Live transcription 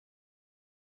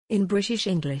In British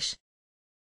English.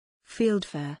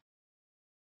 Fieldfare.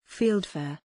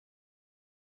 Fieldfare.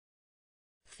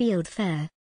 Fieldfare.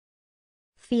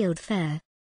 Fieldfare.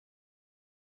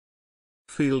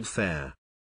 Fieldfare.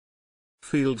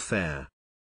 Fieldfare.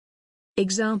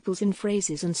 Examples in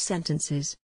phrases and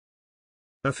sentences.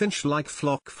 A finch-like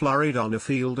flock flurried on a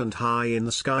field, and high in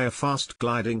the sky a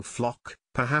fast-gliding flock,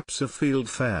 perhaps of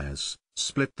fieldfares,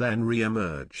 split then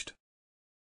re-emerged.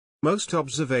 Most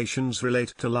observations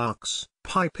relate to larks,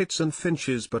 pipits and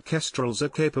finches, but kestrels are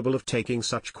capable of taking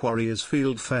such quarry as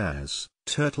fieldfares,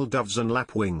 turtle doves and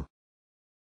lapwing.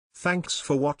 Thanks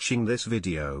for watching this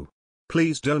video.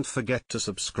 Please don't forget to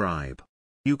subscribe.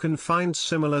 You can find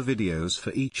similar videos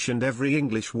for each and every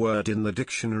English word in the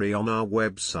dictionary on our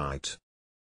website.